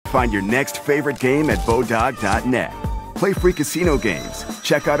Find your next favorite game at bodog.net. Play free casino games,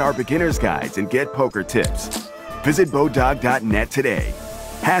 check out our beginner's guides, and get poker tips. Visit bodog.net today.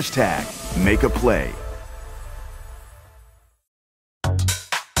 Hashtag make a play.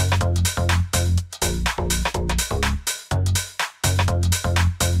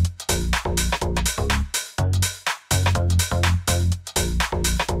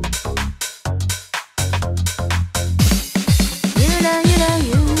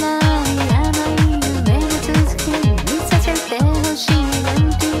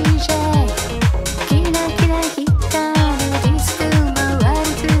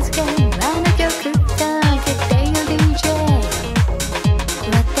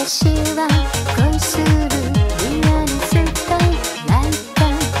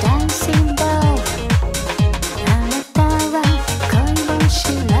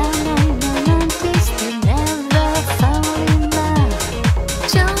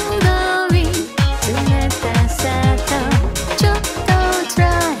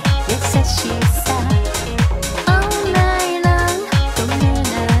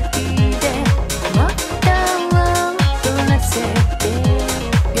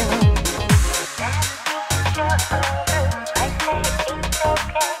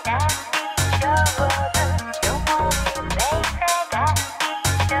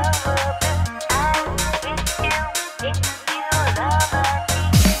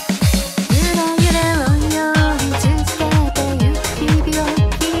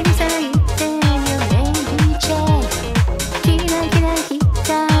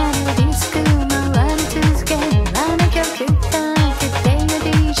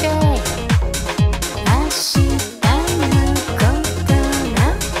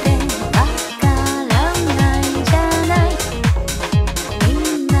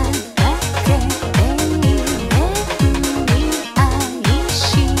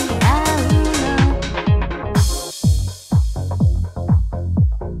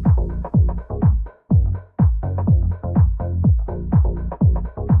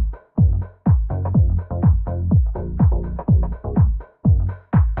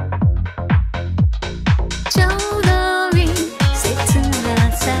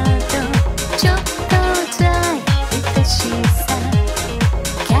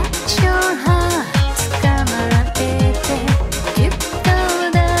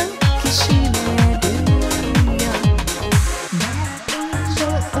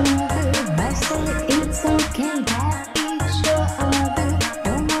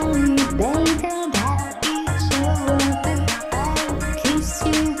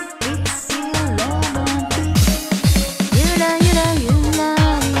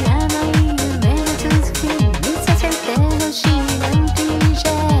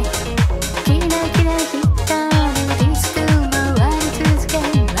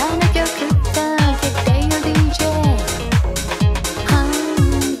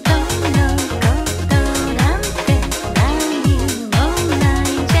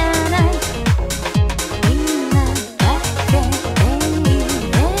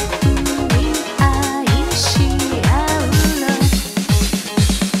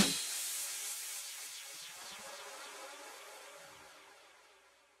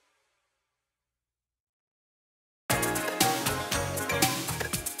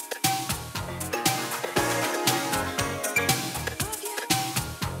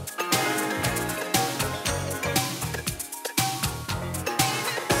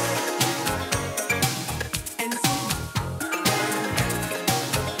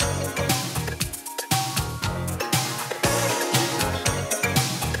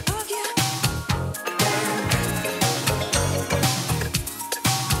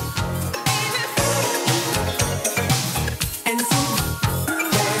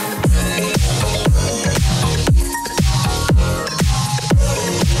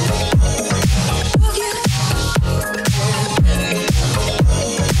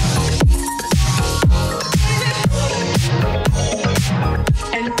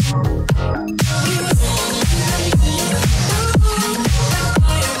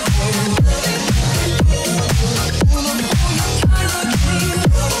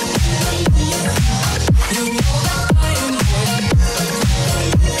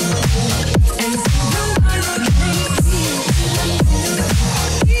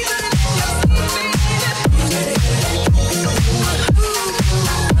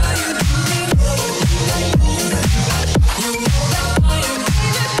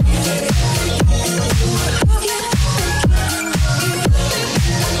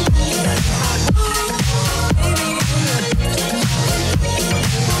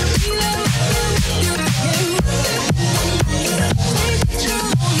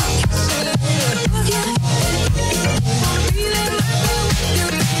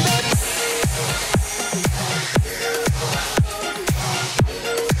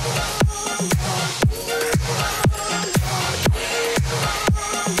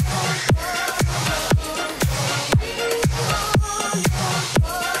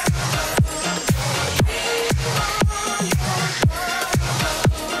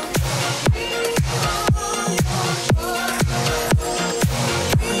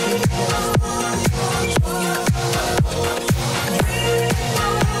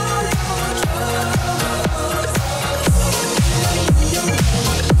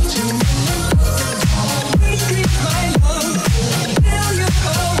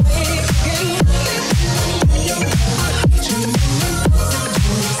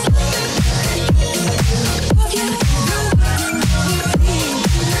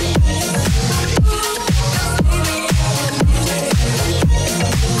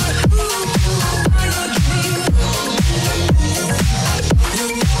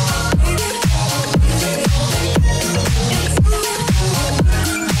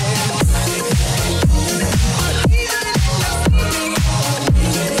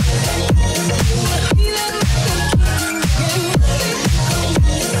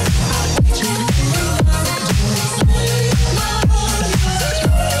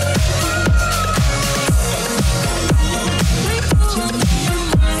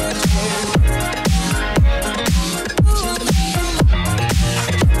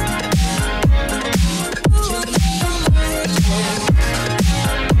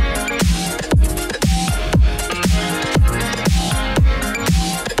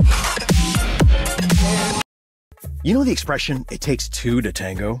 You know the expression, it takes two to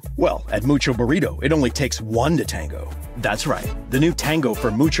tango? Well, at Mucho Burrito, it only takes one to tango. That's right. The new Tango for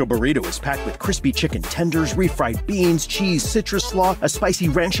Mucho Burrito is packed with crispy chicken tenders, refried beans, cheese, citrus slaw, a spicy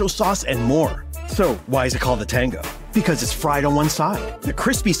rancho sauce, and more. So, why is it called the Tango? Because it's fried on one side. The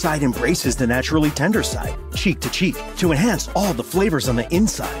crispy side embraces the naturally tender side, cheek to cheek, to enhance all the flavors on the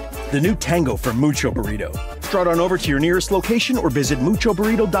inside. The new Tango for Mucho Burrito. Start on over to your nearest location or visit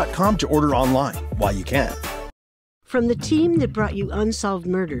muchoburrito.com to order online while you can. From the team that brought you Unsolved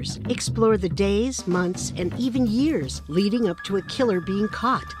Murders, explore the days, months, and even years leading up to a killer being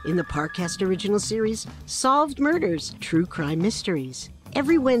caught in the Parcast original series, Solved Murders, True Crime Mysteries.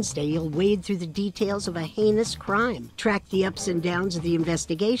 Every Wednesday, you'll wade through the details of a heinous crime, track the ups and downs of the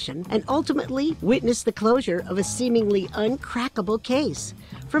investigation, and ultimately witness the closure of a seemingly uncrackable case.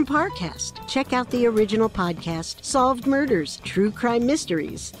 From Parcast, check out the original podcast, Solved Murders, True Crime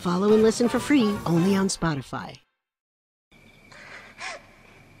Mysteries. Follow and listen for free only on Spotify.